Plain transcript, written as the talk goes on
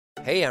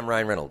Hey, I'm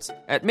Ryan Reynolds.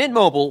 At Mint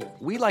Mobile,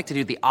 we like to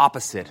do the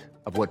opposite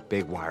of what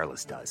Big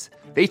Wireless does.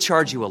 They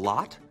charge you a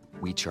lot,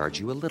 we charge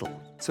you a little.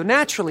 So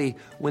naturally,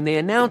 when they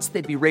announced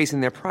they'd be raising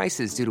their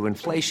prices due to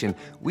inflation,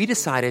 we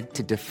decided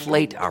to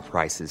deflate our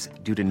prices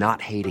due to not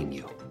hating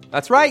you.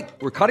 That's right.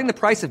 We're cutting the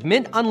price of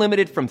Mint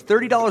Unlimited from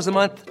 $30 a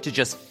month to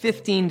just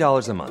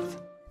 $15 a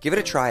month. Give it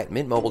a try at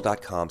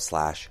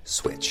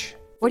mintmobile.com/switch.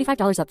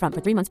 $45 up front for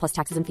 3 months plus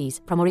taxes and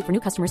fees. Promo rate for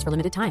new customers for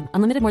limited time.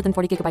 Unlimited more than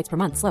 40 gigabytes per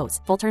month. Slows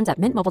full terms at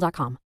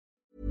mintmobile.com.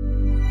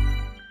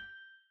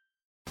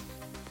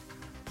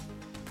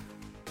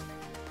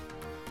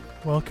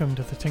 Welcome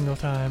to the Tingle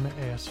Time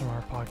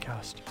ASMR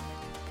podcast.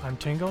 I'm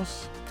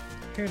Tingles,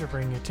 here to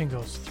bring you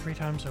tingles 3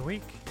 times a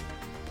week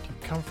to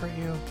comfort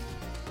you,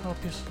 help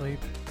you sleep,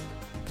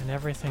 and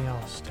everything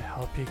else to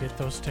help you get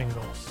those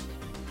tingles.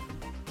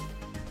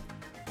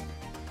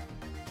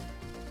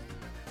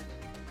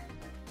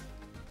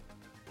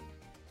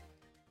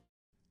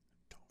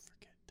 Don't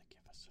forget to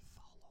give us a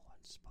follow on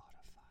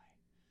Spotify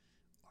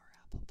or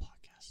Apple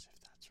Podcasts if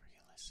that's where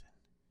you listen.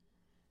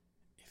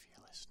 If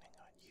you're listening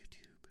on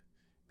YouTube,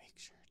 make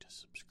sure to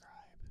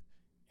subscribe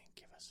and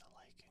give us a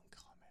like and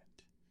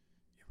comment.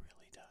 It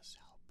really does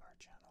help our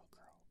channel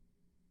grow.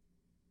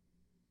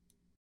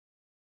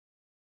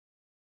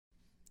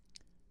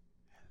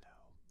 Hello,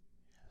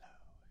 hello,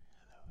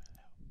 hello,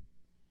 hello.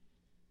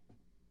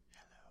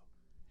 Hello,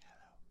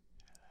 hello,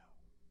 hello.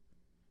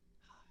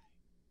 Hi.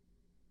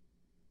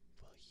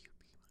 Will you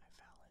be my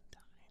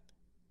Valentine?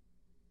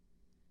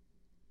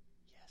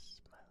 Yes,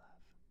 my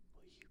love.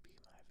 Will you be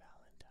my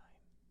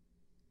Valentine?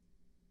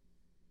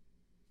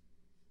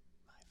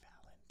 My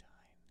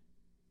Valentine.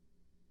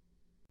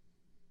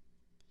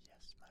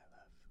 Yes, my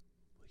love.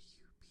 Will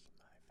you be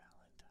my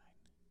Valentine?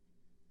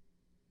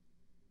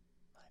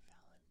 My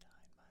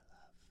Valentine, my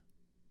love.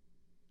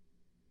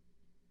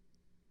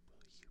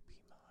 Will you be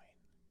mine?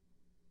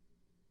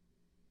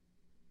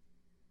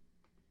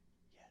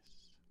 Yes,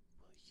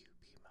 will you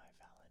be my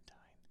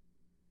Valentine?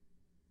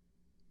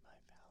 My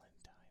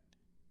Valentine,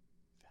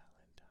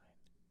 Valentine,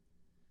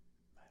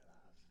 my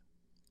love.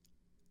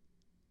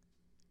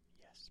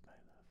 Yes, my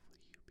love,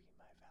 will you be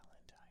my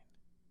Valentine?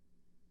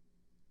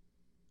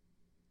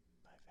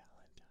 My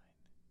Valentine.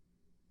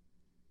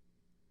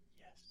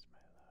 Yes,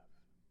 my love,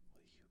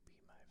 will you be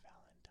my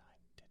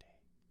Valentine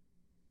today?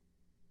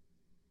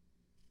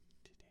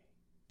 Today,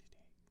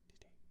 today,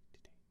 today,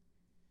 today.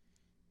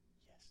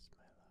 Yes,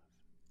 my love,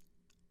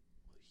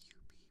 will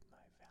you be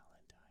my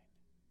Valentine?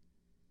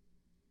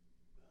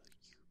 Will you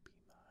be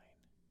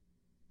mine?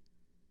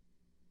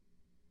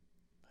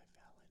 My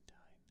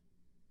Valentine.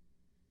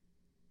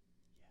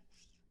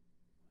 Yes, will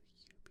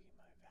you be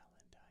my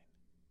Valentine?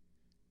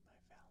 My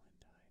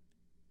Valentine.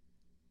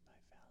 My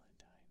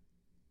Valentine.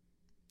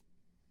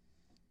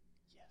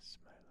 Yes,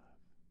 my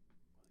love,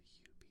 will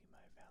you be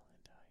my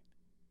Valentine?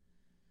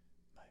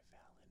 My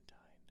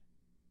Valentine.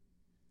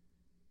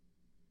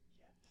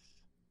 Yes,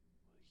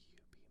 will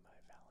you be my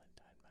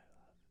Valentine, my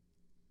love?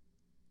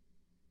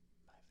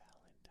 My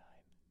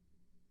Valentine.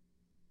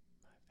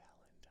 My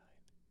Valentine.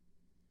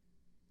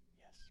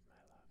 Yes,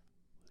 my love,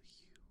 will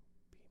you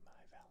be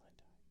my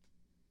Valentine?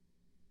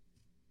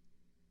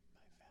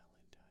 My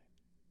Valentine.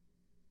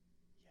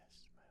 Yes,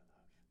 my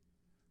love,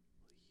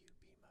 will you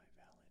be my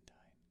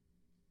Valentine?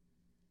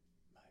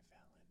 My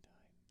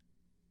Valentine.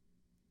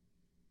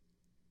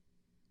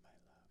 My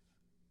love,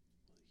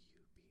 will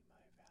you be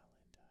my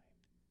Valentine?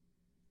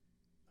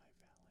 My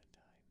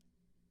Valentine.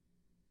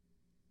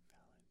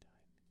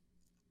 Valentine.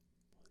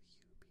 Will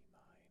you be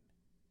mine?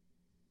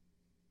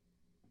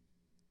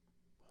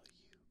 Will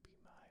you be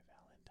my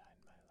Valentine,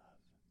 my love?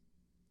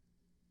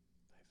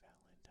 My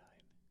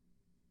Valentine.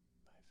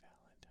 My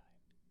Valentine.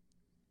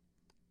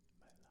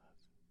 My love.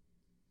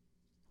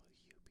 Will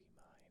you be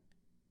mine?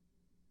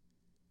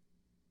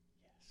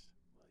 Yes,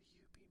 will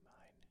you be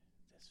mine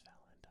this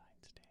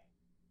Valentine's Day?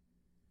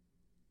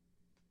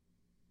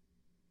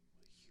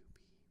 Will you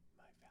be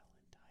my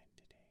Valentine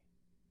today?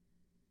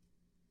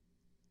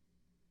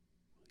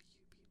 Will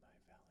you be my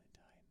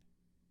Valentine?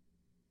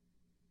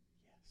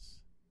 Yes,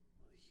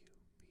 will you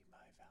be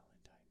my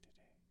Valentine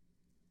today?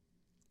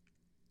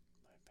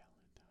 My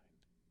Valentine.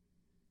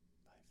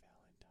 My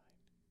Valentine.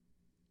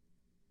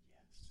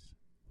 Yes,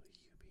 will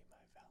you be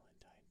my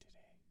Valentine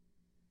today?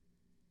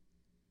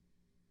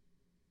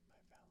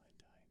 My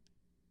Valentine.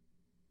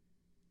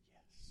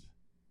 Yes,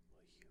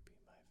 will you be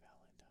my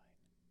Valentine?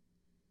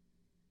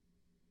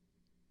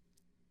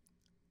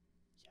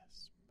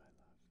 Yes, my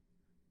love,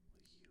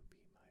 will you be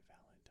my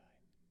Valentine?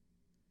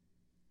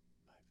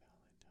 My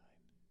Valentine.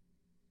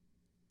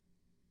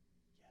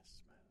 Yes,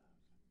 my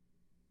love.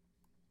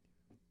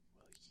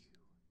 Will you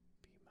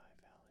be my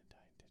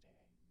Valentine today?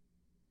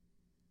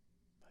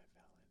 My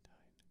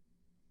Valentine.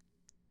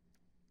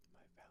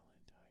 My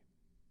Valentine.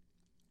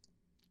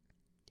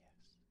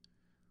 Yes.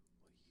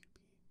 Will you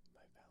be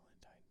my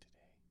Valentine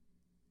today?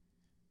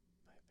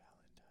 My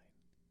Valentine.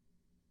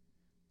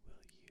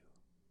 Will you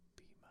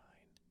be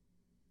mine?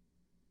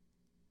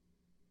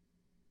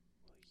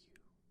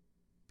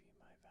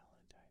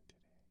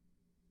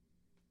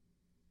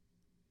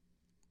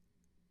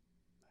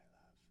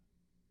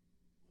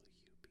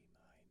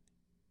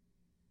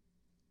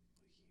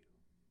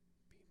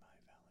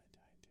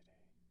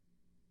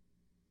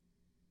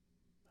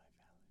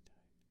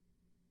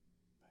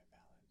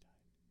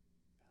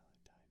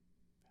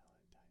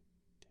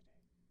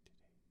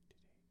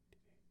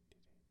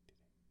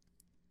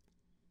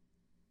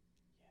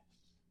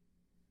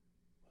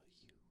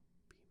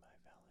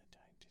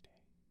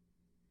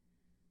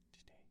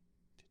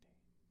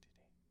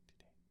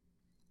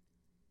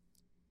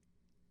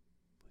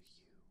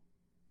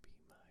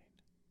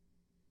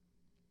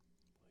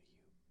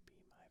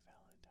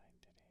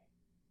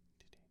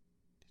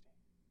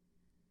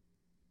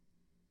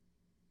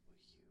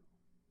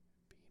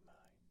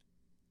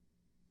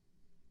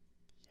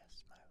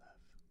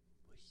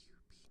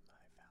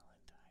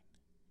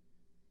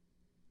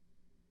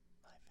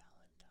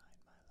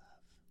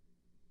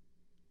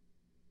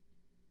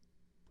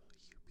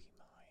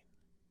 mine?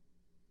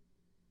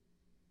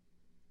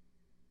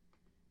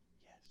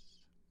 Yes,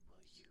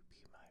 will you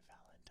be my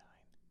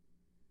Valentine?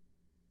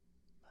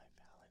 My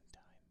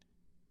Valentine,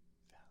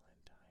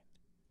 Valentine,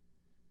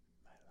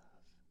 my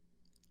love.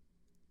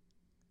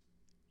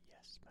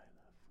 Yes, my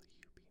love, will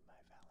you be my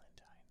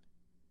Valentine?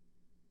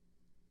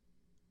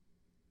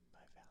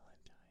 My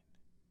Valentine.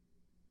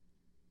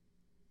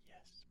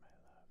 Yes, my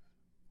love,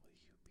 will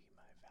you be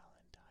my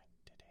Valentine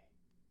today?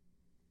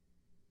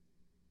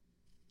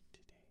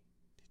 Today,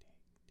 today,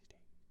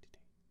 today,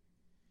 today.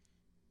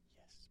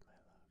 Yes, my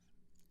love,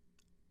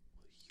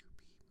 will you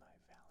be my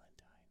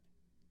Valentine?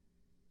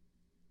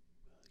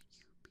 Will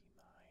you be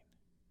mine?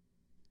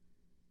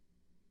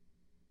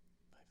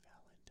 My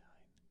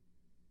Valentine.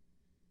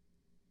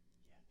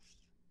 Yes,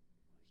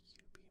 will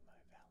you be my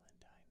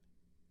Valentine?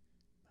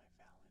 My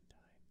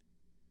Valentine.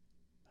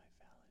 My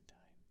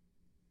Valentine.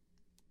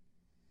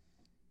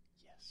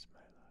 Yes,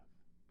 my love,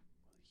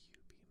 will you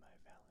be my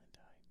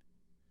Valentine?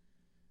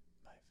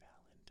 My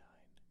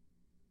Valentine.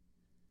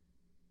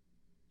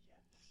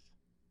 Yes,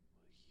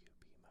 will you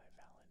be my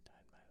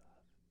Valentine, my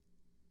love?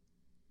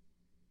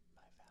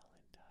 My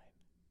Valentine.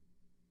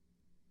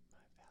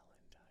 My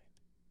Valentine.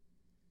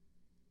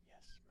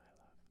 Yes, my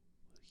love,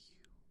 will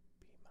you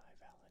be my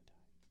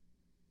Valentine?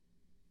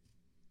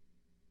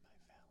 My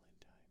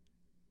Valentine.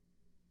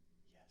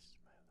 Yes,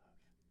 my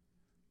love,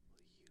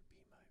 will you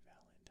be my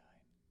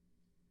Valentine?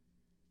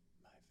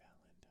 My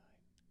Valentine.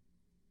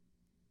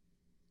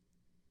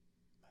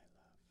 My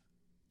love,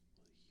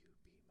 will you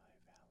be my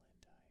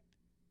Valentine?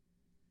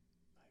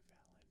 My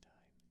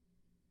Valentine.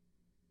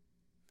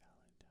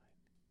 Valentine,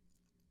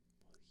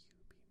 will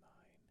you be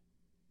mine?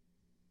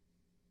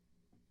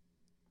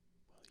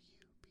 Will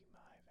you be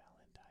my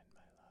Valentine,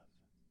 my love?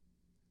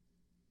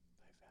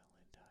 My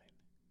Valentine.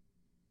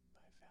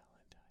 My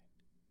Valentine.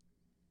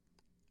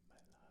 My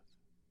love,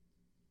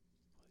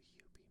 will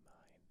you be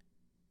mine?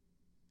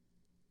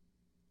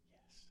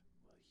 Yes,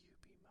 will you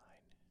be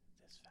mine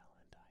this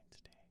Valentine's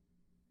Day?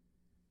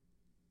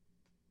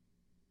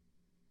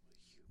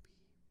 Will you be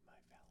my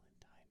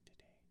Valentine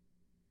today?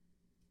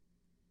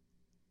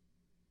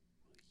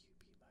 Will you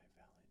be my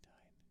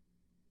Valentine?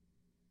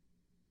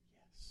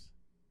 Yes,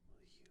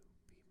 will you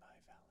be my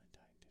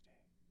Valentine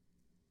today?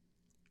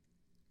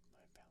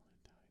 My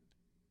Valentine.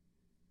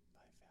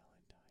 My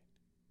Valentine.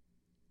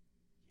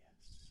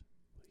 Yes,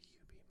 will you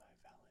be my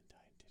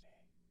Valentine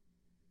today?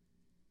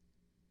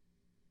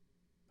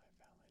 My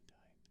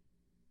Valentine.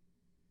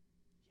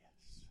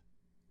 Yes,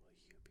 will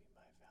you be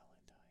my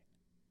Valentine?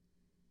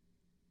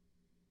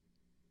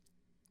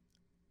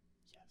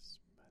 Yes,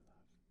 my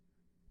love,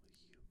 will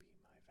you be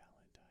my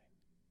Valentine?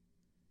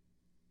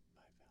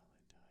 My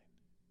Valentine.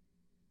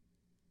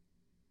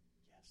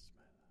 Yes,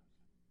 my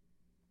love,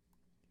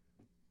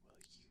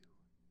 will you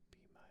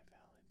be my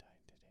Valentine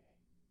today?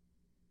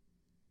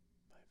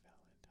 My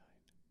Valentine.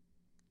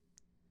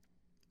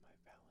 My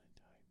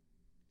Valentine.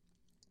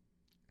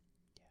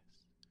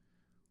 Yes, will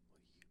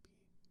you be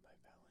my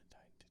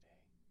Valentine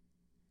today?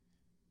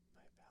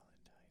 My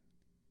Valentine.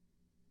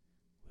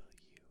 Will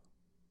you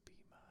be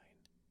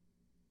mine?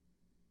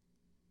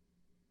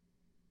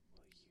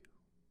 Will you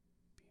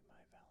be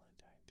my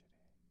Valentine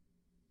today?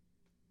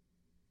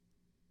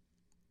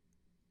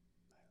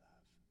 My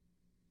love,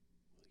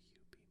 will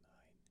you be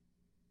mine?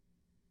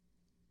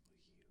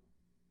 Will you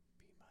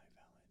be my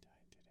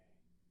Valentine today?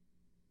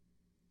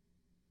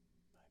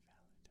 My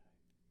Valentine.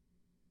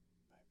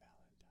 My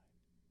Valentine.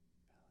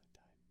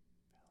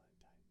 Valentine.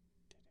 Valentine.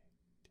 Today.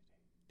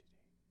 Today.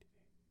 Today.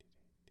 Today.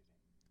 Today. Today.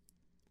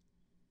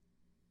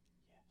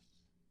 Yes.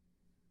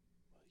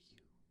 Will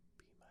you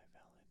be my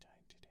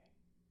Valentine today?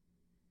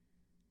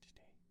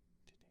 Today.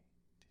 Today.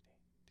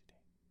 Today.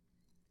 Today.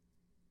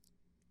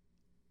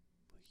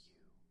 Will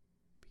you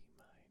be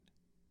mine?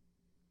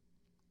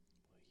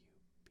 Will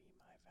you be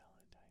my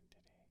Valentine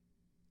today?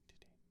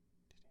 Today.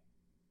 Today.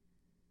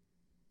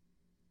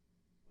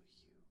 Will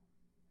you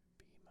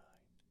be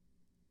mine?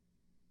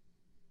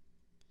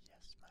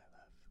 Yes, my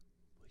love.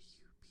 Will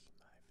you be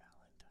my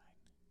Valentine?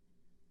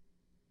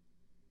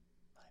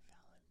 My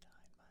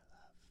Valentine, my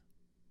love.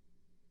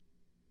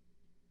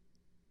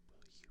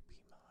 Will you be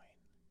mine?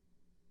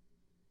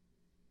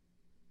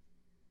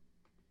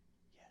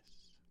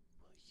 Yes,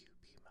 will you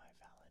be my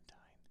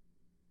Valentine?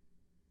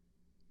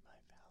 My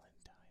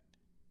Valentine,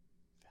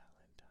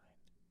 Valentine,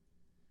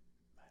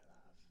 my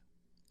love.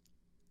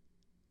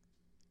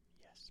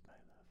 Yes, my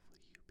love,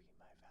 will you be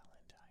my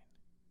Valentine?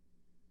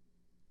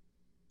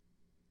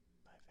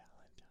 My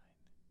Valentine.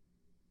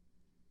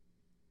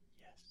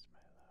 Yes,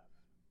 my love,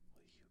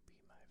 will you be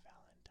my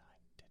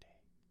Valentine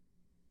today?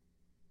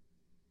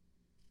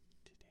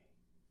 Today,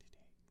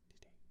 today,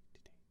 today,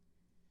 today.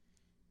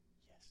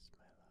 Yes,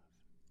 my love,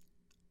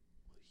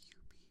 will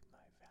you be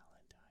my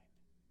Valentine?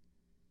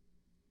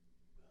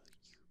 Will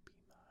you be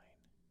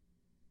mine?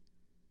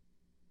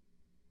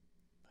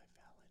 My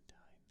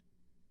Valentine.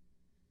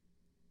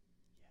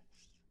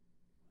 Yes,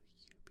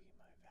 will you be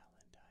my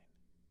Valentine?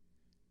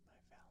 My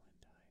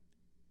Valentine.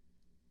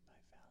 My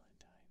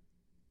Valentine.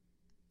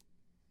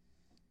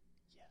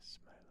 Yes,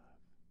 my love,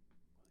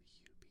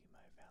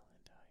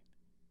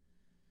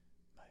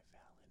 my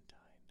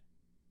Valentine?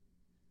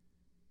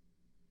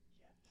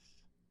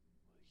 Yes,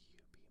 will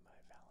you be my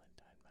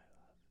Valentine, my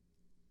love?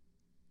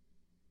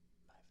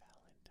 My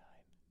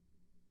Valentine,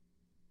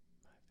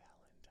 my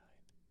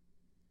Valentine.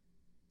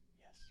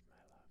 Yes,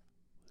 my love,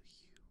 will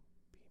you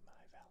be my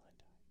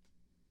Valentine?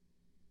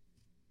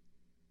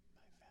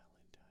 My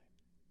Valentine.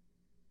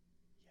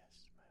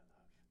 Yes, my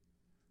love,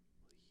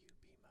 will you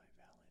be my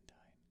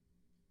Valentine?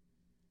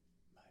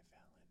 My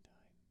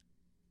Valentine.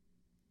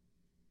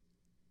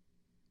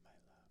 My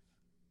love,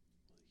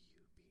 will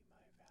you be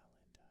my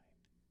Valentine?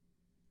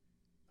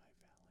 My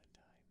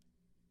Valentine.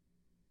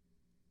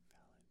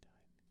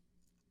 Valentine,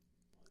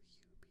 will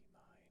you be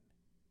mine?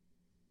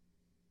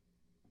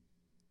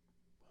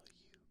 Will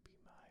you be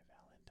my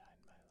Valentine,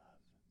 my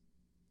love?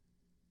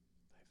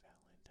 My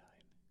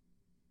Valentine.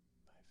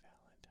 My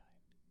Valentine.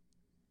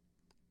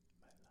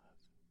 My love,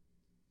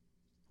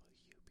 will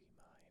you be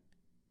mine?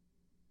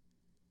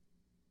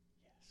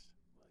 Yes,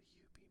 will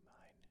you be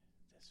mine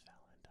this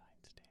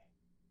Valentine's Day?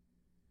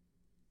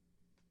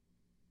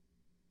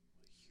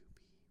 Will you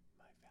be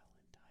my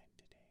Valentine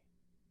today?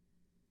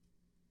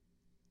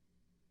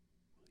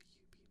 Will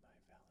you be my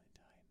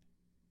Valentine?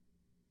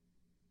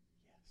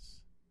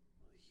 Yes,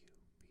 will you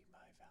be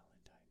my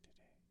Valentine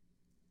today?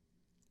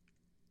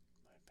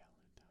 My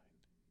Valentine,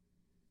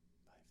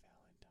 my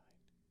Valentine.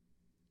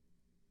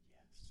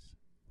 Yes,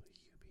 will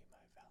you be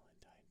my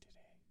Valentine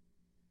today?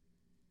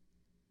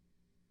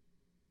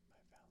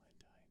 My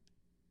Valentine.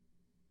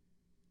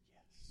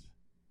 Yes,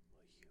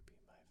 will you be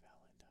my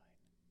Valentine?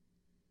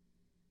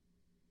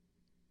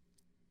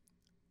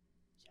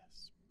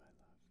 Yes, my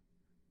love,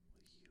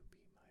 will you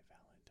be my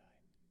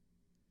Valentine?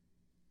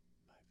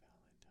 My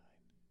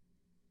Valentine.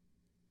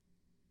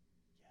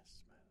 Yes,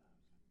 my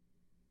love.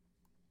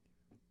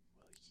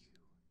 Will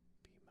you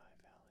be my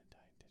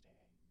Valentine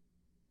today?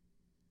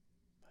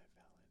 My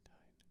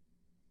Valentine.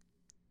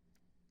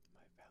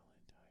 My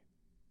Valentine.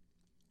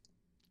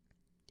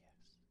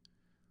 Yes.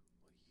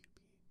 Will you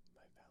be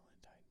my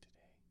Valentine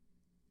today?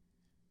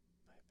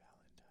 My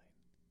Valentine.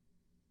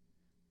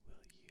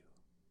 Will you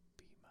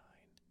be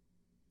mine?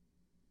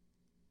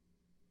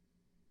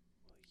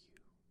 Will you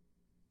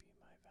be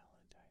my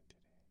Valentine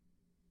today?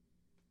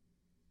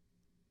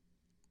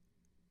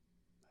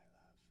 My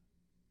love,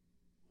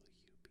 will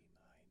you be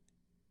mine?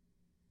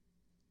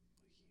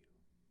 Will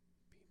you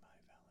be my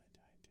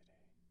Valentine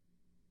today?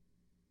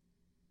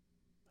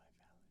 My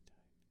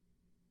Valentine,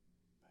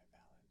 my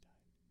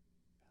Valentine,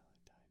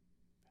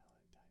 Valentine,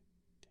 Valentine,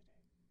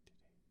 today,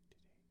 today,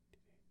 today,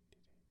 today,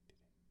 today,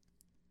 today.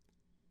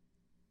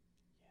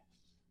 Yes,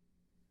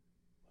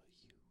 will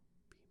you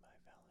be my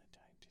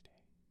Valentine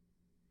today?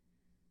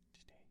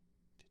 Today,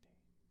 today,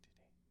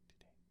 today,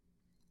 today.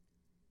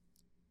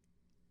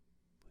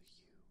 Will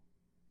you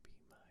be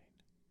mine?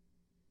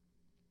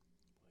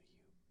 Will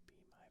you be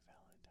my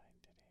Valentine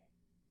today?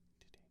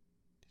 Today,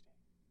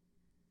 today.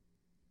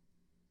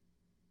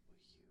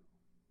 Will you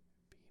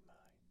be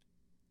mine?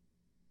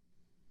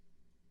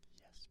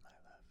 Yes, my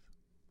love.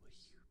 Will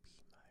you be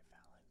my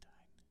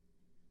Valentine?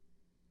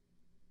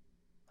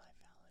 My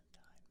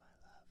Valentine, my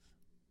love.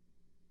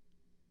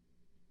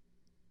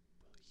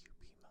 Will you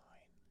be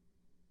mine?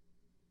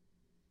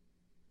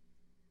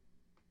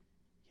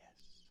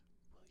 Yes,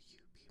 will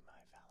you be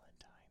my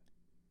Valentine?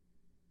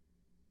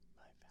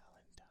 My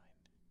Valentine,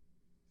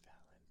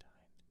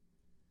 Valentine,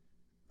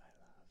 my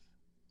love.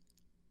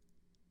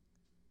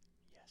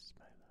 Yes,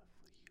 my love,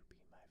 will you be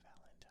my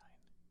Valentine?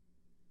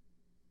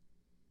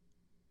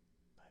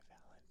 My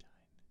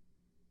Valentine.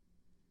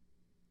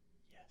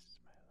 Yes,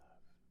 my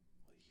love,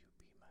 will you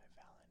be my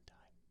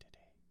Valentine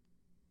today?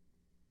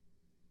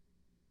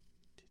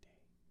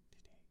 Today,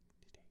 today,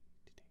 today,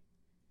 today.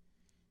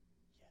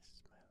 Yes,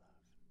 my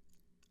love,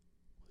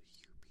 will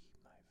you be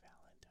my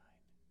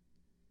Valentine?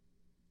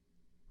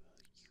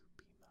 Will you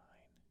be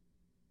mine?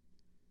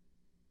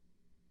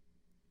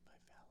 My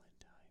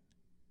Valentine.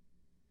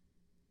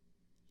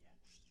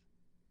 Yes,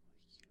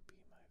 will you be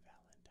my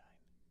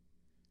Valentine?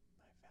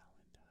 My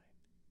Valentine.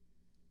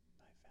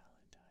 My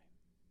Valentine.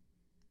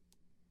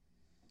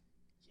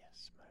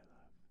 Yes, my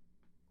love,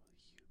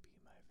 will you be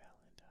my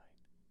Valentine?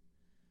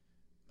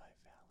 My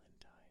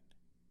Valentine.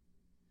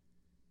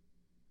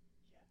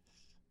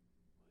 Yes,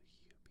 will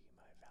you be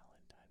my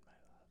Valentine, my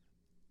love?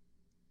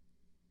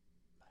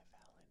 My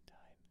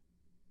Valentine.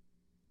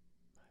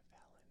 My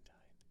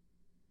Valentine.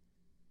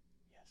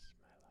 Yes,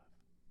 my love,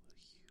 will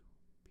you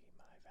be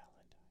my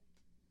Valentine?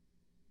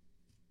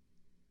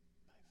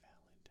 My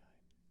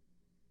Valentine.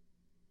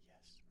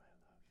 Yes, my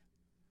love,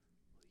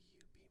 will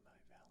you be my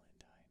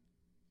Valentine?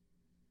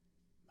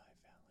 My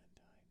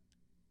Valentine.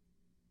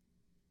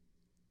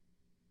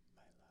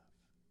 My love,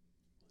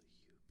 will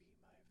you be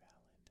my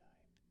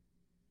Valentine?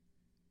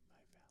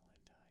 My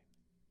Valentine.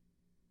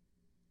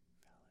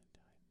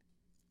 Valentine,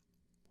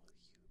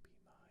 will you be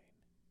mine?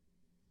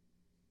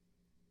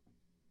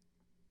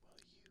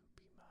 Will you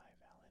be my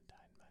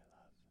Valentine, my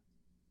love?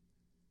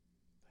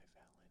 My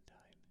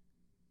Valentine.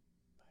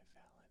 My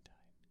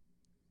Valentine.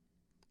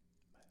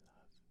 My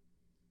love,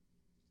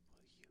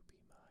 will you be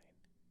mine?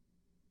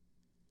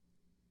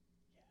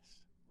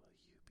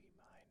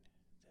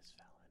 this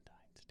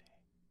Valentine's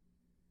Day?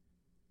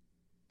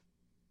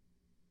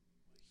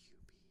 Will you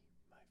be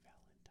my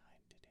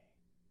Valentine today?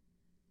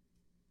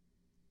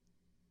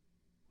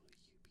 Will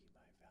you be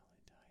my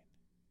Valentine?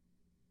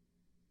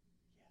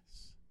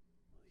 Yes.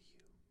 Will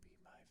you be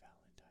my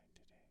Valentine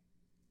today?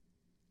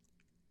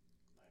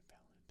 My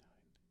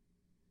Valentine.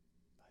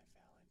 My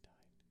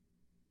Valentine.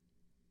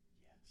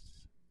 Yes.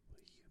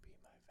 Will you be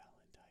my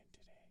Valentine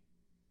today?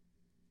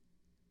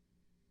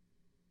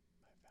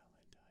 My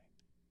Valentine.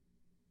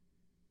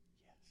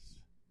 Yes.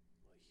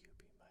 Will you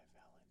be my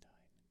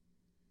Valentine?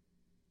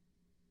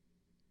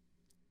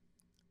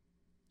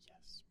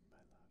 Yes, my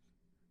love.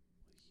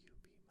 Will you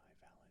be my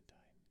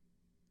Valentine?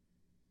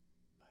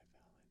 My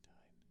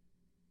Valentine.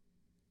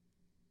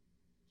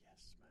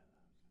 Yes, my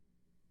love.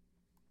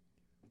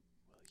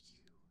 Will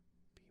you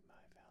be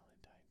my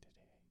Valentine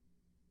today?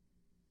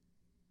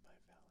 My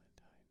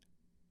Valentine.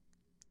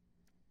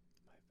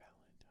 My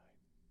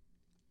Valentine.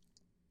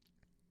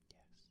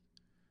 Yes.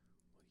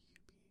 Will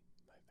you be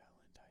my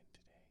Valentine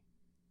today?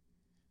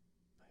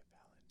 My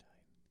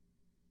Valentine.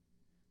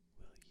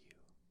 Will you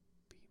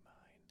be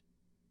mine?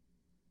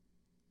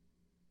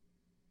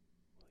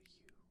 Will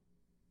you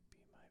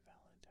be my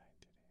Valentine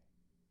today?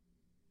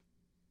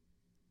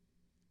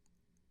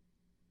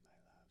 My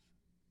love.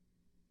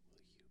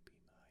 Will you be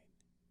mine?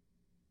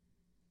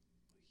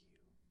 Will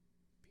you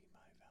be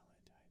my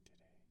Valentine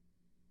today?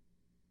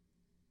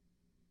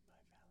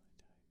 My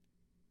Valentine.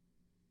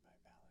 My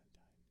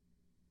Valentine.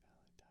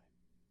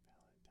 Valentine.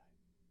 Valentine.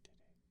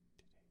 Today.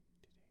 Today.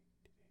 Today.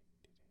 Today.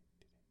 Today.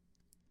 Today.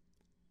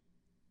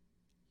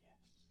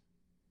 Yes.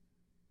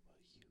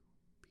 Will you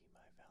be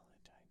my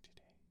Valentine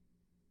today?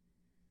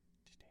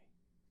 Today.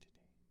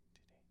 Today.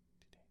 Today.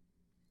 Today.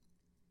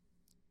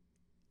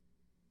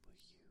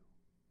 Will you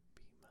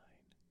be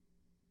mine?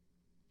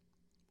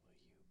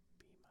 Will you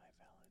be my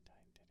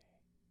Valentine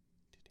today?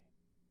 Today.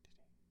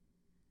 Today.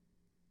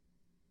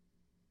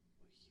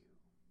 Will you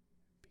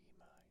be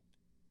mine?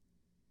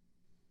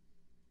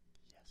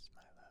 Yes,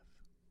 my love.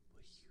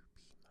 Will you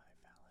be my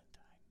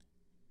Valentine?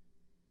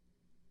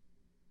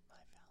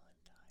 My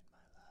Valentine,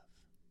 my love.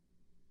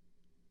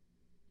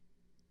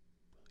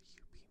 Will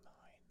you be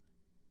mine?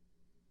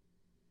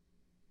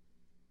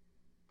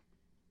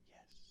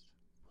 Yes.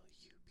 Will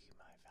you be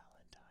my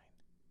Valentine?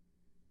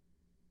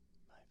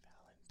 My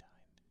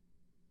Valentine.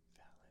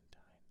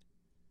 Valentine.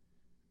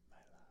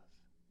 My love.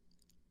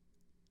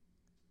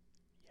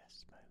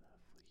 Yes, my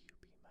love. Will you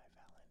be my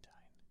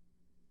Valentine?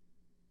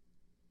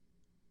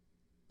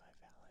 My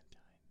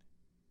Valentine.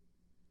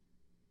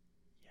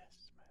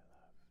 Yes, my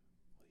love.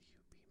 Will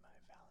you be my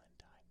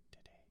Valentine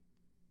today?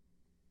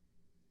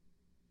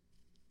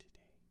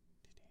 Today,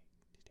 today,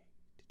 today,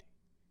 today.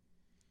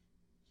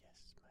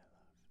 Yes, my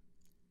love.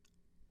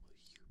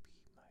 Will you be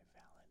my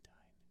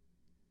Valentine?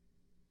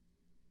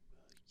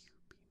 Will you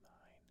be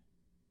mine?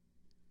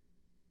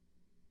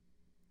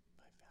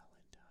 My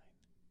Valentine.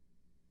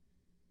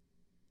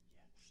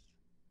 Yes.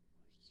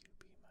 Will you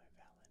be my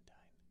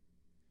Valentine?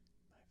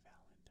 My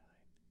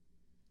Valentine.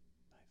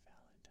 My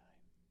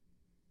Valentine.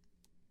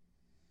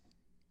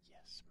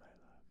 Yes, my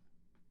love.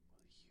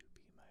 Will you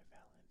be my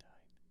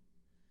Valentine?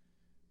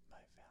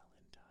 My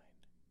Valentine.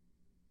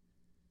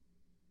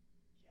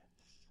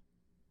 Yes.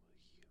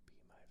 Will you be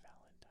my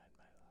Valentine,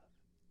 my love?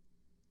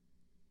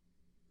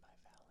 My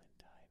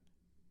Valentine.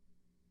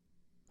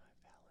 My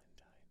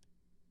Valentine.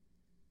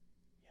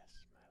 Yes,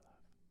 my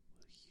love.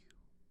 Will you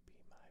be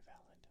my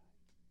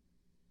Valentine?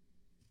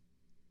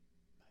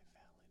 My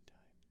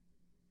Valentine.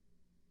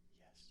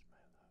 Yes,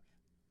 my love.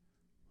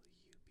 Will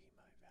you be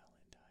my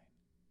Valentine?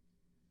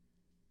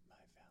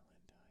 My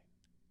Valentine.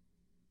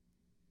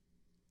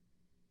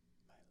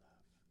 My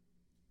love.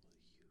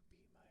 Will you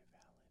be my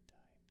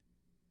Valentine?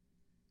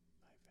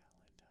 My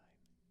Valentine.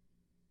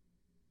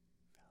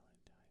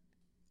 Valentine.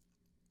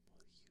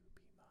 Will you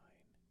be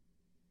mine?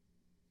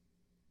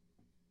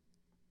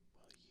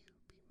 Will you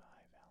be my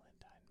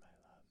Valentine, my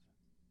love?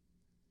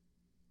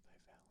 My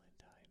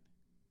Valentine.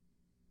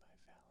 My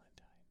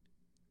Valentine.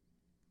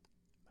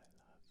 My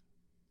love.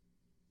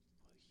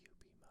 Will you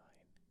be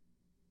mine?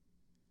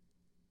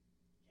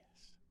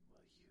 Yes.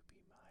 Will you be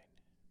mine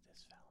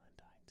this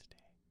Valentine's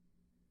Day?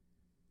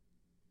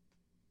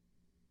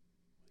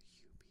 Will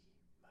you be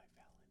my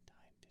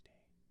Valentine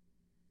today?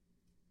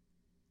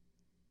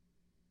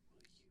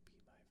 Will you be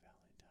my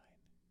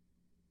Valentine?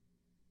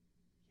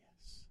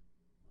 Yes.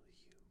 Will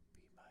you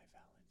be my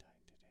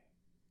Valentine today?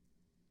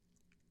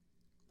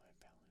 My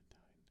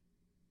Valentine.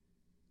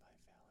 My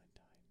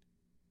Valentine.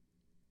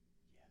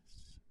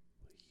 Yes.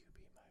 Will you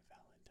be my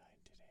Valentine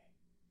today?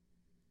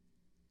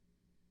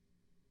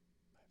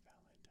 My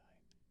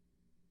Valentine.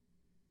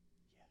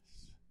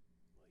 Yes.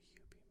 Will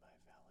you be my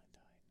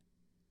Valentine?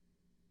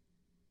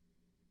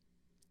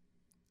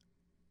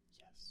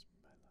 Yes,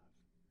 my love.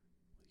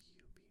 Will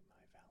you be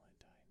my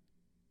Valentine?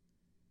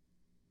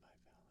 My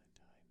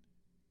Valentine.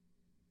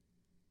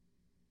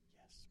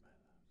 Yes, my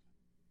love.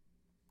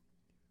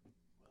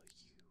 Will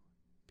you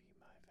be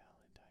my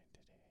Valentine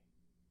today?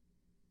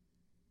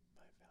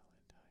 My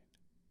Valentine.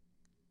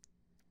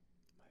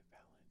 My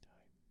Valentine.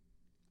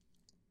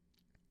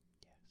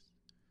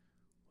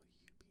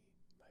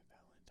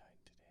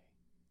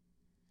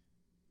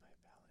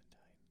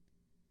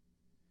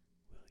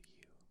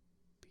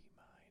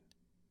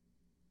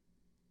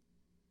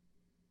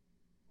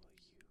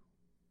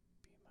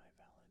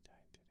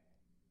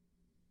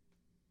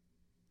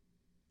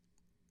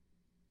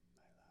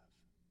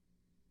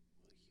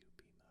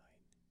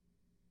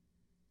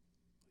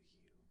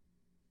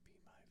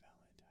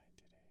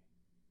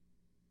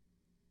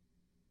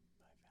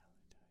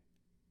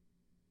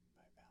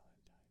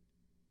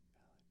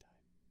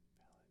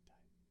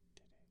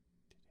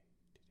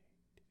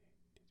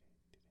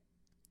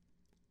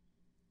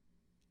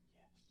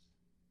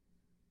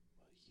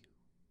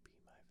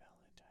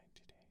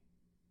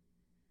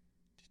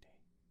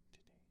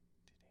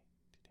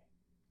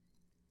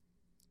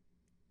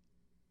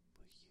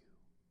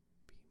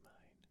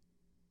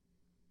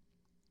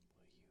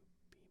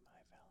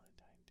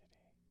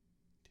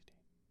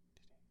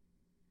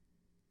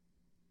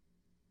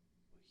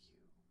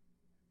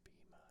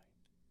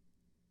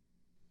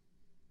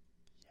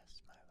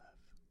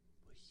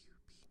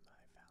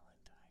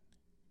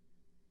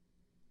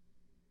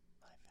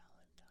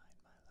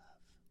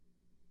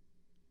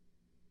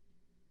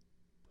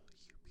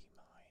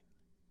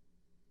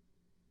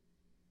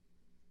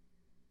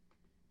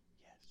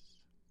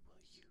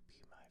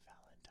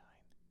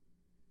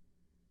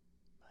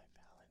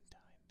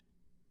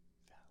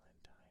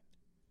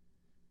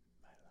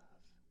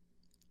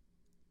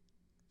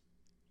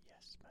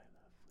 Yes, my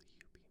love, will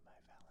you be my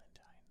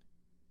Valentine?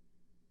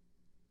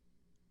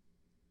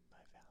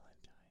 My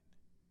Valentine.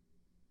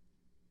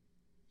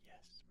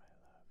 Yes, my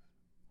love,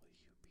 will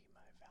you be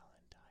my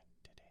Valentine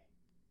today?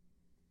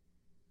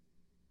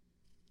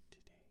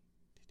 Today,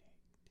 today,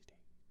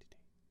 today,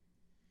 today.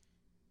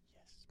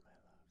 Yes, my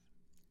love,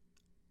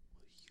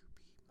 will you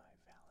be my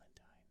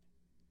Valentine?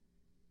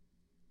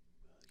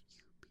 Will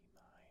you be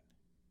mine?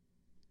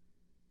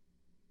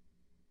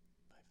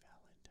 My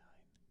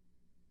Valentine.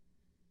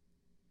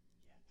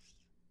 Yes,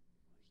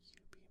 will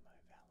you be my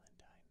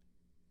Valentine?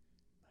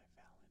 My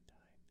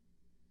Valentine.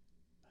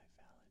 My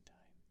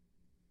Valentine.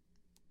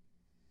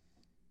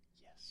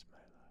 Yes,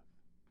 my love,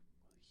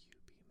 will you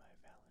be my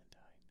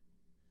Valentine?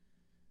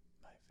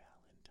 My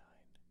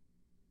Valentine.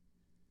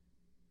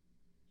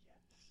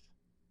 Yes,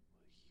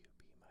 will you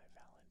be my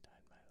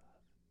Valentine, my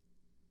love?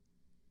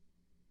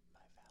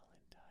 My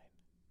Valentine.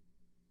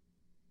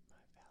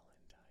 My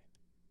Valentine.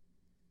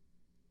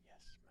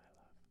 Yes, my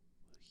love,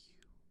 will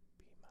you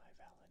be my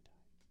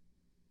Valentine?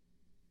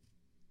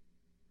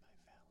 My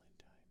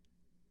Valentine.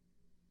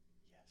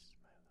 Yes,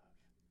 my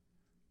love,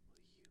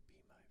 will you be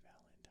my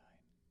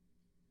Valentine?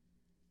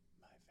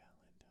 My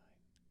Valentine.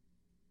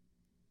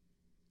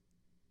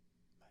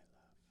 My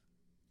love,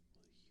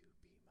 will you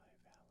be my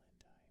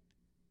Valentine?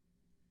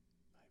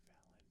 My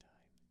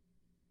Valentine.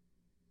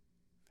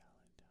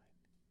 Valentine.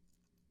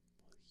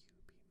 Will you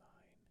be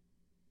mine?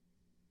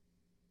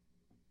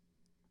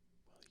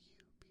 Will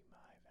you be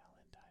my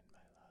Valentine,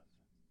 my love?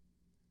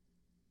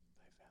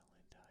 My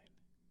Valentine.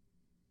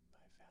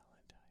 My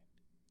Valentine.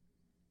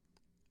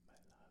 My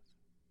love,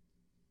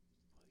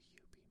 will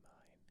you be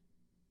mine?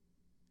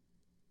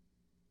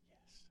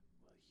 Yes,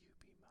 will you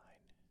be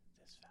mine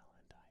this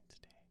Valentine's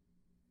Day?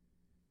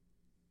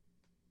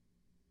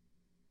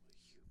 Will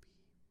you be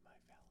my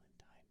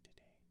Valentine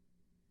today?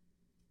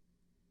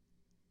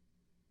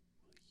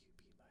 Will you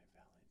be my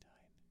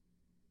Valentine?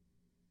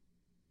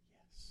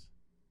 Yes,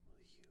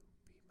 will you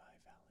be my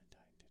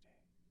Valentine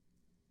today?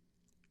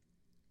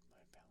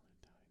 My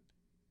Valentine.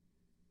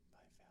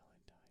 My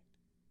Valentine.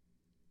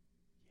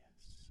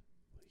 Yes,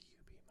 will you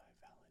be my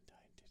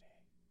Valentine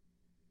today?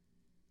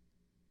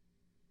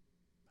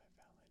 My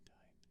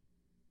Valentine.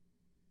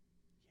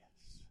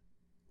 Yes,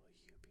 will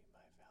you be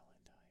my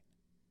Valentine?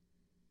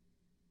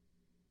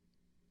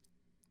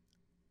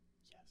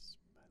 Yes,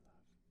 my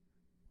love,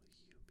 will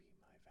you be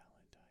my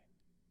Valentine?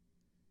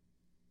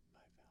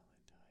 My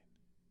Valentine.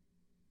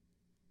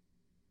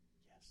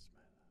 Yes,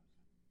 my love,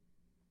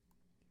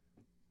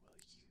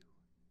 will you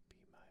be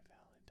my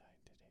Valentine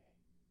today?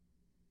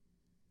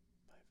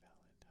 My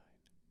Valentine.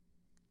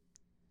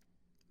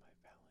 My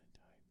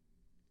Valentine.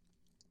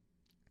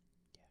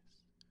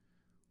 Yes,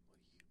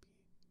 will you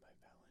be my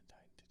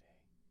Valentine today?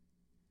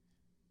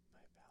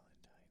 My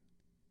Valentine.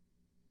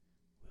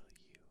 Will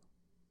you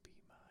be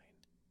mine?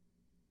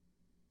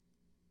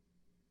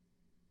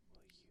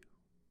 Will you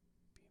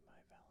be my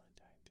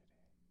Valentine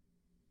today?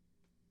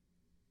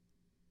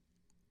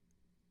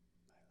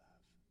 My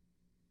love,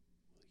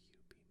 will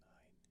you be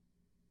mine?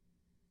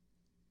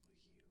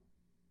 Will you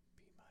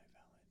be my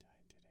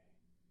Valentine today?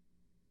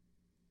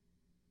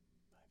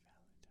 My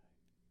Valentine.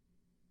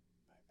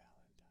 My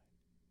Valentine.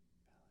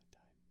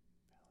 Valentine.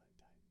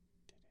 Valentine.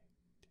 Today.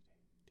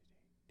 Today.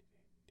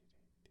 Today. Today.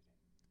 Today.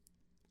 Today.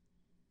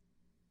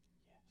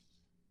 Yes.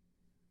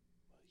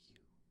 Will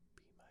you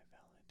be my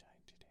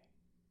Valentine today?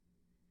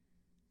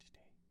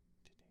 Today.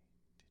 Today. Today.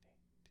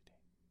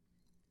 Today.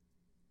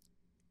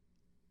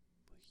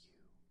 Will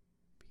you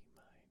be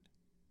mine?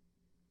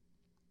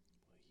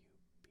 Will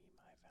you be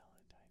my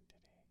Valentine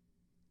today?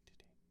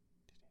 Today.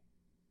 Today.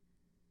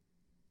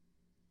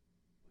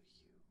 Will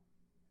you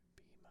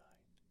be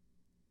mine?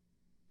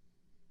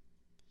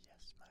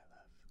 Yes, my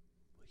love,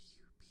 will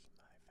you be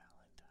my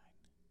Valentine?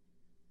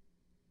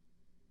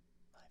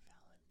 My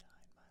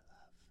Valentine, my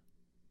love.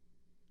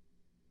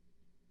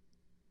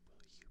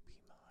 Will you be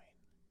mine?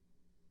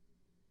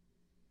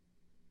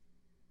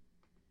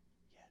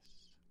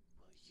 Yes,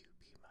 will you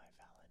be my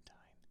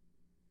Valentine?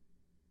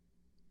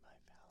 My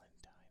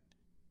Valentine.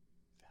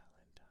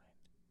 Valentine.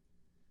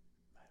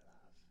 My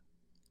love.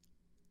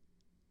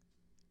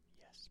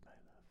 Yes, my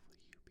love,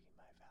 will you be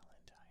my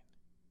Valentine?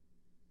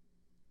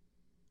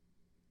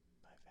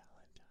 My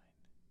Valentine.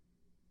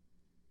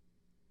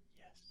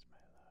 Yes,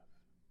 my love,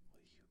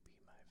 will you be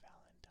my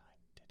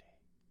Valentine today?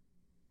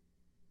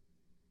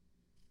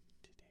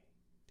 Today,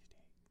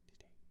 today,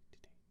 today,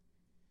 today.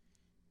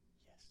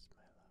 Yes,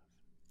 my love,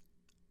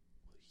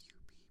 will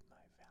you be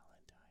my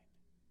Valentine?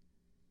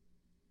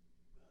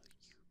 Will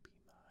you be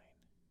mine?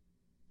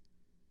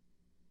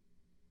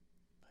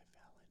 My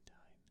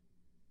Valentine.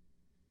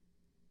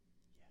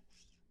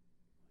 Yes,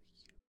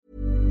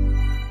 will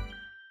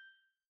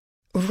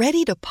you?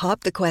 Ready to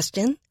pop the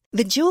question?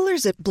 The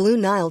jewelers at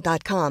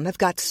BlueNile.com have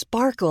got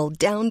sparkle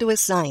down to a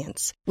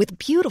science with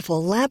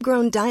beautiful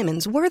lab-grown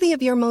diamonds worthy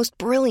of your most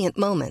brilliant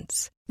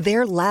moments.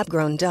 Their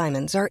lab-grown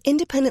diamonds are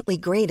independently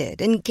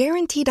graded and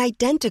guaranteed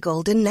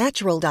identical to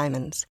natural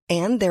diamonds,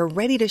 and they're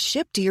ready to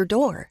ship to your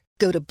door.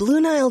 Go to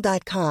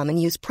BlueNile.com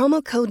and use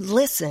promo code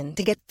LISTEN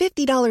to get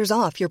 $50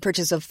 off your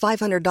purchase of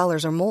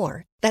 $500 or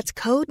more. That's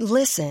code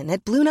LISTEN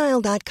at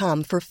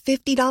BlueNile.com for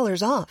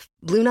 $50 off.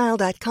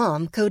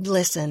 BlueNile.com, code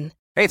LISTEN.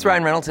 Hey, it's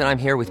Ryan Reynolds, and I'm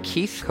here with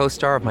Keith,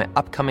 co-star of my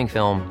upcoming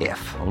film,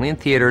 If, only in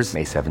theaters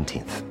May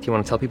 17th. Do you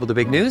want to tell people the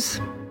big news?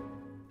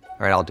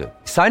 All right, I'll do it.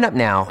 Sign up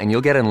now and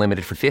you'll get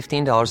unlimited for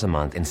 $15 a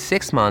month and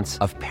 6 months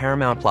of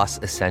Paramount Plus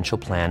Essential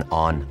Plan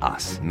on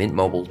us.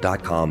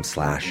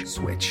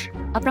 MintMobile.com/switch.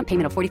 Upfront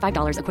payment of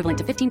 $45 equivalent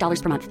to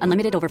 $15 per month.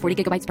 Unlimited over 40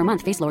 gigabytes per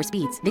month. Face lower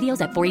speeds.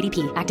 Videos at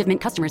 480p. Active Mint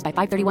customers by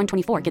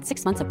 531.24 get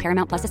 6 months of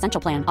Paramount Plus Essential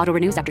Plan. Auto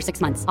renews after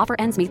 6 months. Offer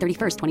ends May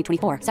 31st,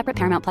 2024. Separate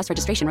Paramount Plus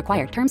registration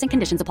required. Terms and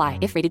conditions apply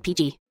if rated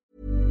PG.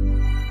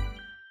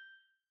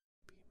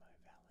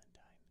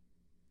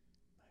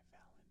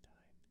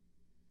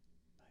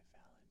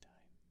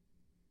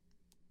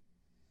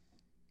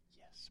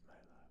 Yes, my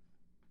love,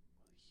 will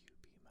you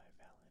be my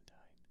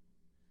Valentine?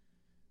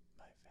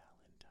 My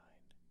Valentine.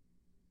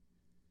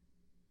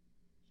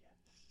 Yes, will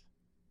you be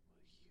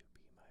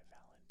my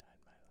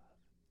Valentine, my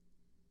love? My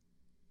Valentine.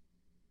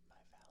 My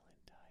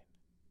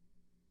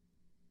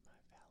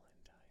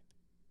Valentine.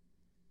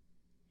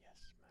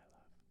 Yes, my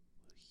love, will you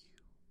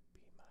be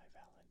my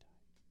Valentine? My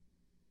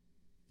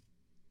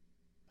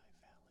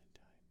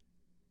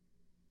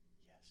Valentine.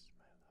 Yes,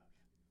 my love,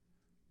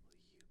 will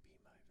you be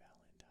my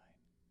Valentine?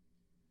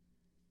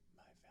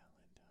 My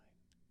Valentine.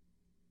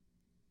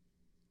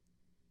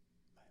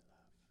 My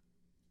love,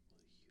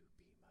 will you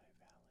be my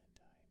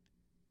Valentine?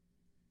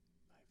 My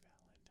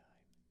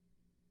Valentine.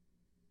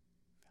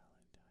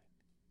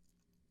 Valentine, will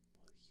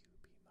you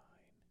be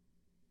mine?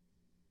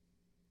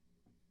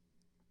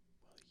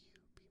 Will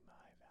you be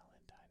my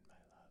Valentine, my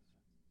love? My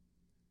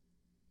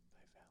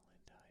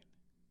Valentine.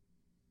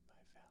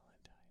 My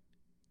Valentine.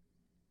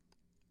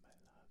 My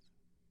love,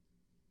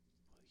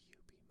 will you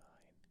be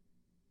mine?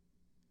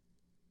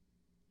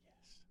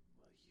 Yes,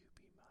 will you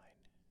be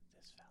mine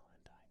this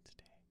Valentine's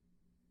Day?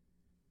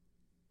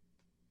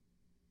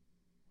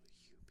 Will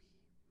you be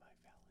my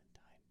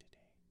Valentine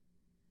today?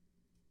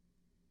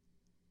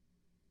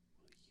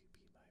 Will you be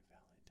my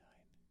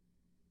Valentine?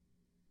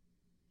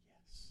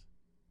 Yes,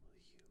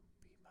 will you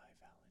be my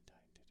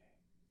Valentine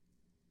today?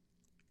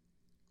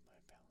 My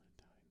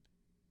Valentine.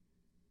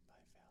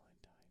 My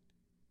Valentine.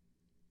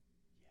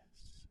 Yes,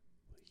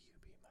 will you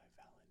be my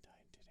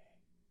Valentine today?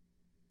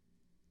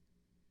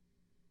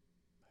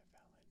 My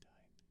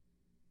Valentine.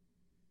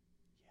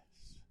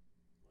 Yes,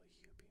 will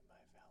you be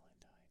my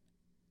Valentine?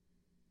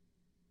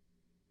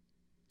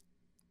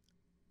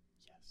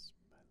 Yes,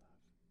 my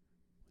love,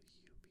 will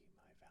you be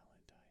my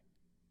Valentine?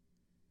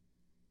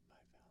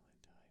 My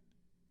Valentine.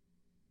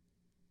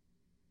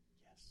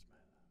 Yes, my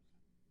love.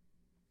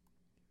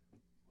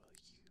 Will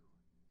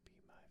you be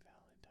my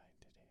Valentine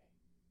today?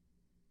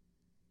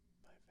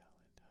 My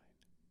Valentine.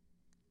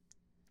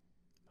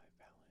 My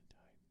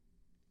Valentine.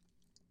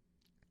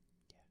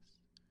 Yes,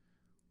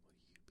 will you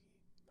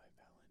be my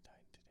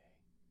Valentine today?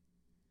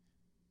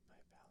 My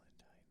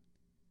Valentine.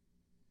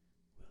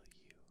 Will you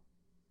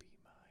be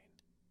mine?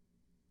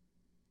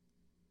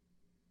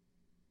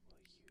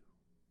 Will you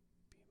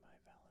be my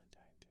Valentine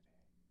today?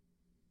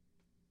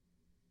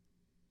 My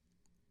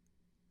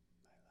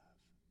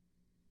love,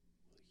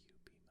 will you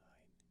be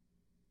mine?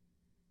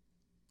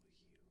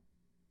 Will you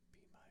be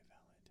my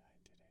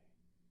Valentine today?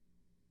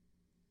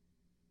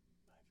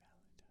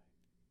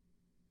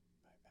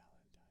 My Valentine. My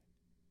Valentine.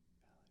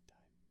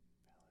 Valentine.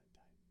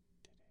 Valentine.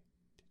 Today.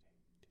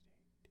 Today.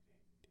 Today. Today.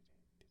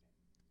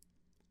 Today.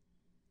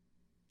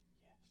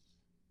 Today.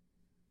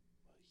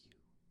 Yes.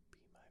 Will you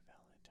be my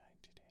Valentine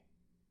today?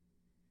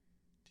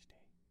 Today.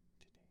 Today.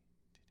 Today.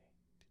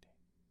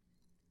 Today.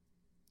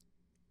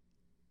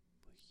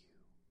 Will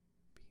you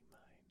be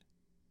mine?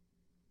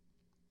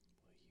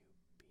 Will you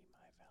be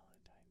my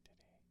Valentine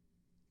today?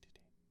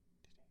 Today.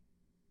 Today.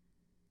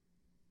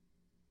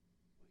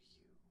 Will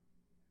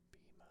you be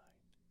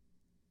mine?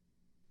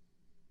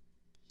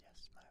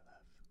 Yes, my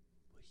love.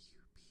 Will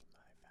you be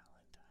my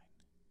Valentine?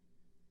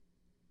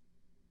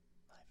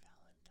 My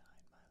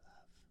Valentine, my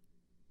love.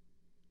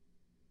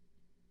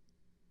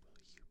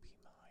 Will you be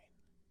mine?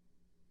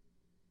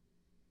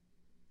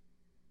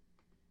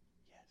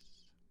 Yes,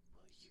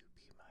 will you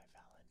be my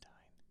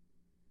Valentine?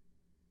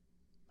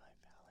 My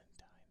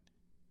Valentine.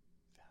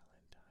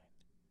 Valentine.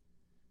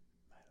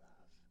 My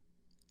love.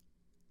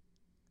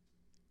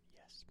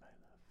 Yes, my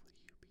love, will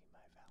you be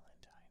my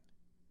Valentine?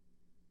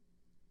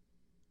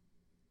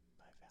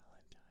 My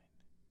Valentine.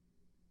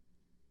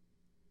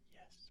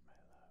 Yes, my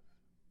love,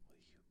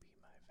 will you be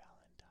my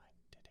Valentine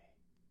today?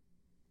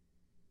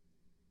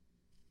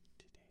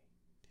 Today,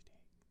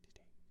 today,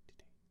 today,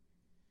 today.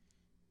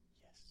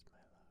 Yes,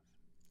 my love,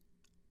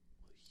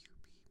 will you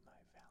be my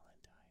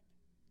Valentine?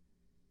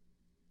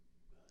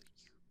 Will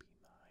you be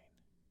mine?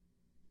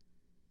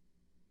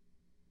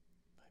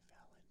 My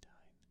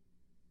Valentine.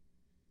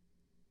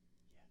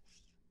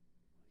 Yes, will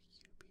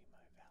you be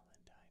my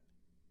Valentine?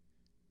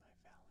 My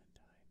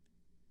Valentine.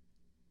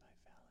 My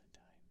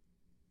Valentine.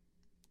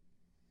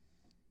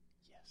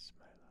 Yes,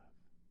 my love,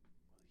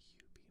 will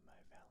you be my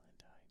Valentine?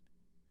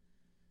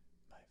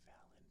 my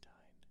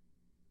Valentine.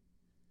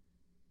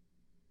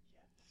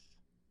 Yes,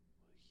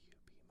 will you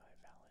be my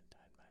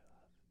Valentine, my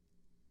love?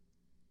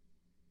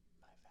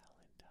 My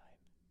Valentine.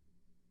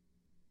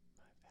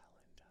 My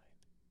Valentine.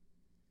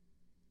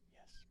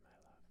 Yes, my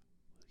love,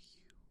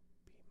 will you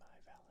be my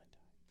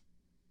Valentine?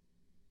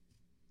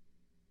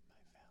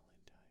 My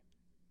Valentine.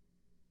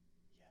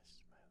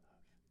 Yes, my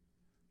love,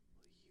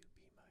 will you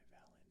be my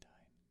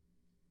Valentine?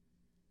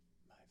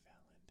 My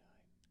Valentine.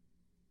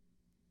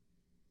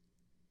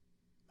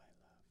 My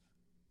love,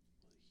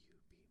 will you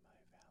be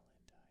my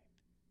Valentine?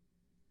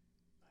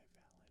 My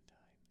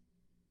Valentine.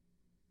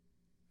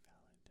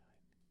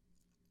 Valentine,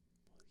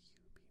 will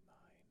you be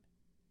mine?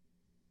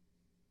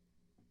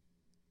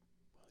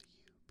 Will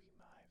you be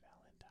my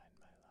Valentine,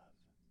 my love?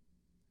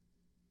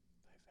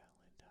 My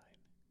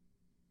Valentine.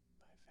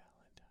 My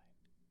Valentine.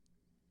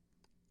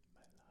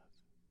 My love,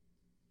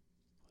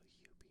 will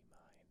you be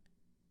mine?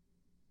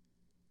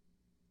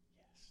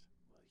 Yes,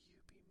 will you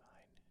be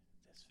mine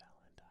this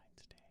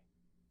Valentine's Day?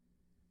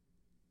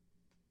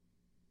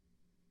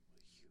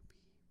 Will you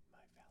be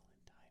my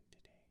Valentine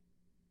today?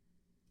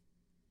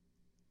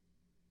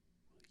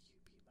 Will you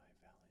be my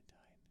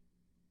Valentine?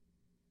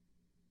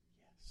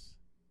 Yes,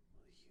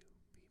 will you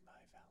be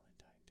my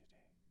Valentine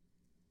today?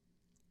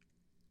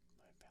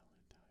 My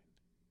Valentine.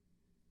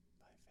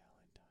 My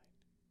Valentine.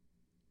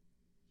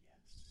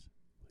 Yes,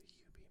 will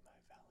you be my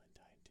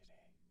Valentine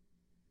today?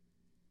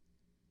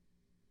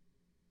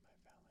 My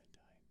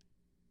Valentine.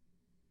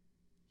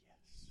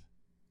 Yes,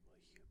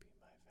 will you be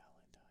my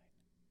Valentine?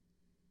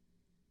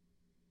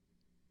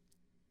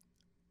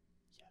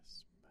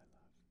 Yes, my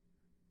love,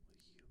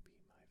 will you be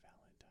my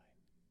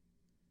Valentine?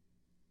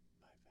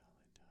 My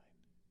Valentine.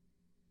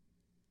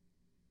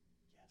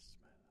 Yes,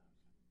 my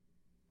love.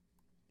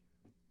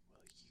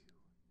 Will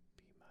you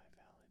be my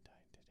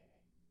Valentine today?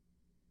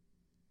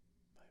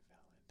 My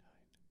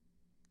Valentine.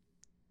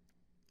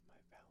 My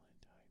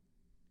Valentine.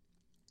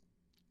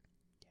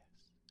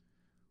 Yes,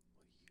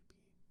 will you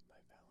be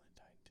my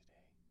Valentine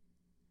today?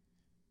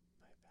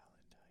 My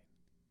Valentine.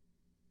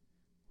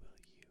 Will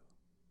you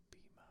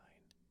be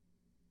mine?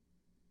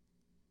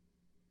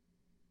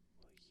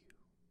 Will you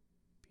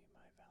be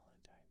my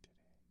Valentine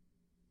today?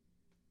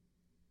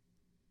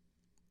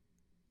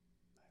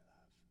 My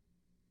love,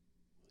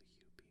 will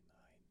you be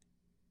mine?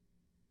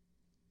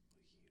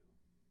 Will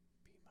you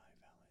be my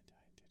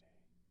Valentine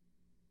today?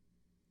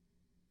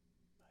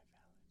 My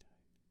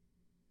Valentine.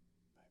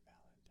 My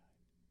Valentine.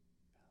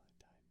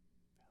 Valentine.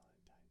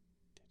 Valentine.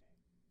 Today.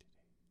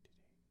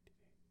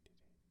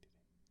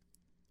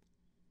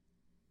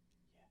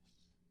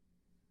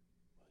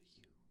 Yes. Will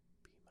you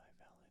be my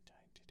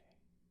Valentine today?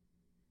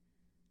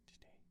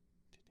 Today.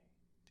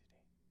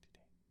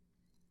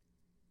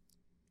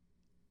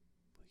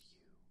 Will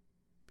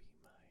you be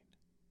mine?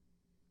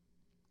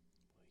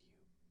 Will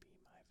you be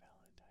my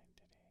Valentine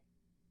today?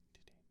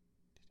 Today.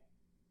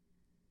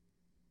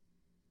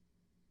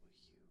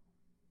 Will you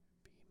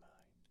be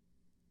mine?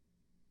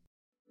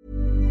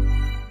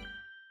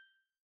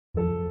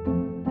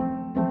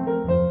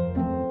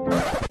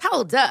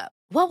 Hold up.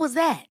 What was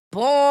that?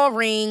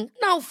 Boring.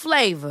 No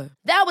flavor.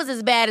 That was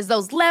as bad as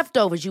those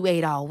leftovers you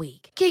ate all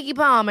week. Keke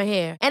Palmer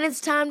here, and it's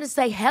time to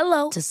say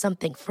hello to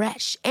something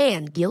fresh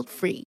and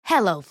guilt-free.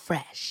 Hello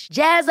Fresh.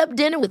 Jazz up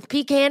dinner with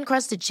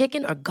pecan-crusted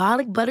chicken or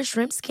garlic butter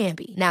shrimp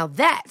scampi. Now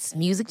that's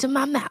music to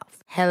my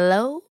mouth.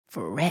 Hello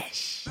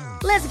Fresh.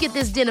 Let's get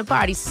this dinner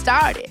party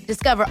started.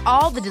 Discover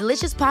all the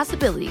delicious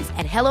possibilities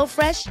at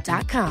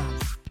hellofresh.com.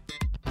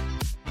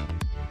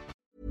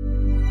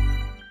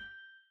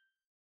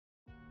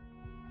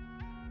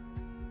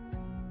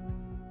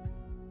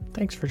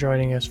 Thanks for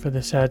joining us for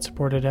this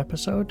ad-supported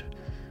episode.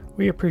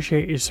 We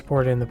appreciate you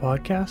supporting the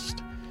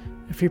podcast.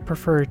 If you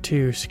prefer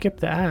to skip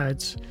the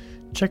ads,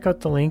 check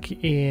out the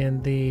link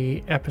in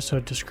the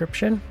episode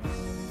description.